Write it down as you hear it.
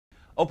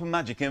Open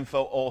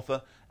Magicinfo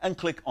Author and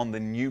click on the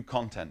New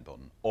Content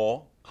button,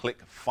 or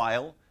click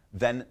File,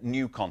 then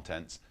New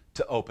Contents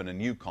to open a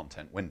new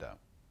content window.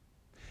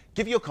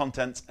 Give your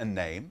contents a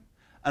name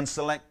and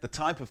select the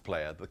type of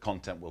player the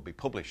content will be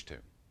published to.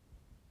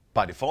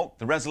 By default,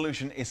 the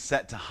resolution is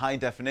set to high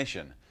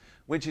definition,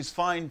 which is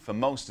fine for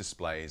most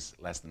displays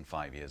less than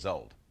 5 years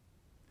old.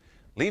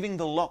 Leaving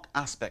the lock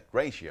aspect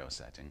ratio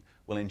setting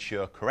will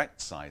ensure correct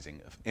sizing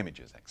of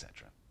images,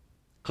 etc.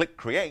 Click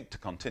Create to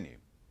continue.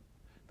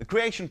 The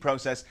creation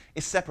process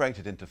is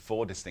separated into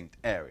 4 distinct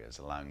areas,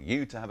 allowing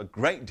you to have a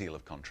great deal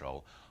of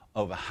control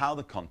over how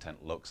the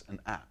content looks and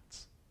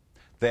acts.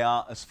 They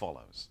are as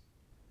follows.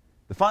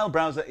 The file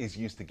browser is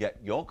used to get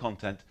your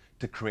content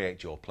to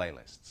create your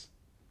playlists.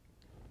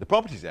 The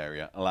Properties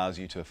area allows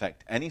you to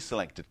affect any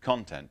selected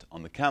content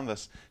on the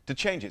canvas to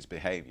change its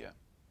behavior.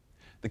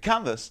 The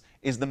canvas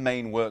is the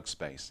main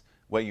workspace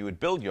where you would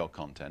build your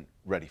content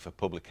ready for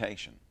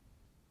publication.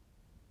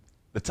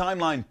 The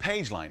Timeline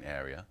Pageline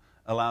area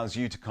allows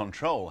you to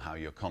control how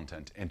your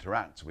content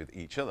interacts with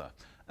each other,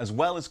 as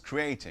well as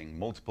creating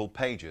multiple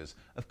pages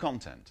of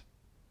content.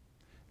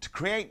 To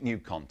create new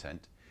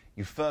content,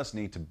 you first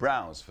need to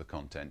browse for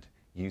content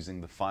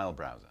using the file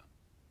browser.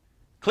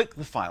 Click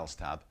the Files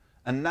tab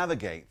and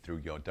navigate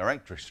through your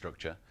directory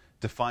structure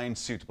to find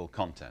suitable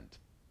content.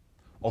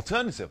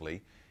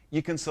 Alternatively,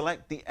 you can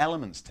select the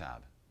Elements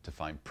tab to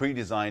find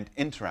pre-designed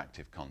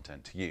interactive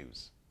content to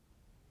use.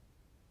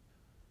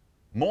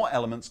 More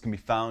elements can be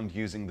found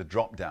using the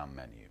drop-down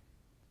menu.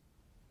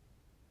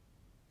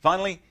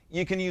 Finally,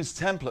 you can use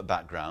Template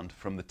Background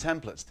from the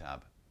Templates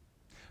tab.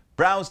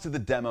 Browse to the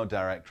demo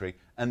directory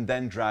and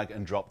then drag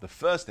and drop the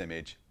first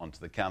image onto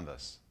the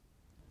canvas.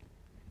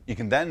 You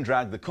can then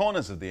drag the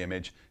corners of the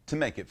image to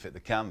make it fit the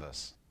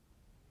canvas.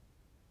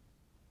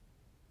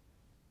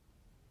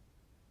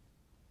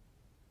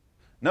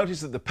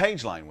 Notice that the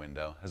Pageline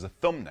window has a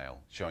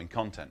thumbnail showing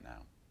content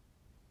now.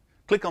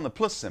 Click on the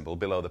plus symbol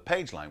below the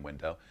Pageline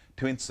window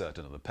to insert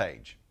another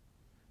page.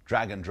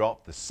 Drag and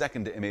drop the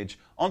second image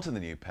onto the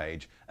new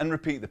page and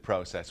repeat the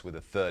process with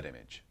a third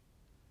image.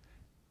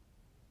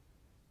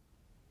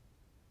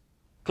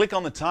 Click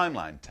on the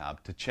Timeline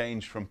tab to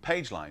change from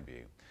Pageline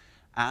view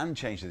and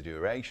change the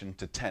duration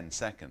to 10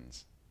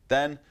 seconds.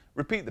 Then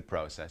repeat the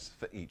process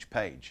for each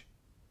page.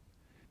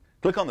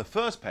 Click on the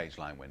first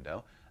Pageline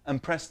window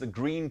and press the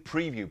green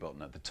Preview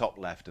button at the top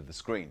left of the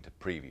screen to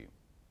preview.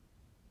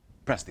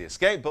 Press the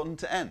Escape button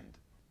to end.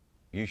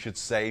 You should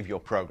save your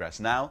progress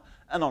now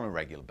and on a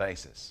regular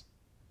basis.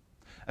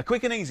 A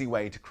quick and easy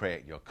way to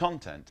create your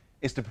content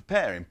is to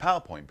prepare in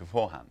PowerPoint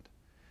beforehand.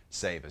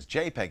 Save as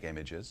JPEG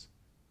images,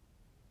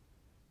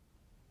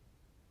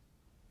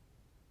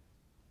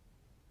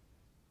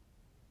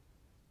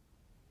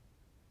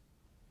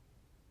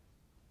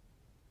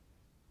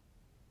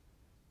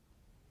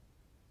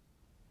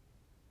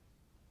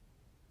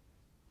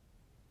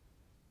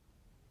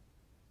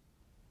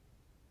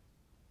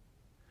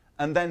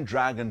 and then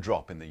drag and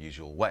drop in the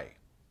usual way.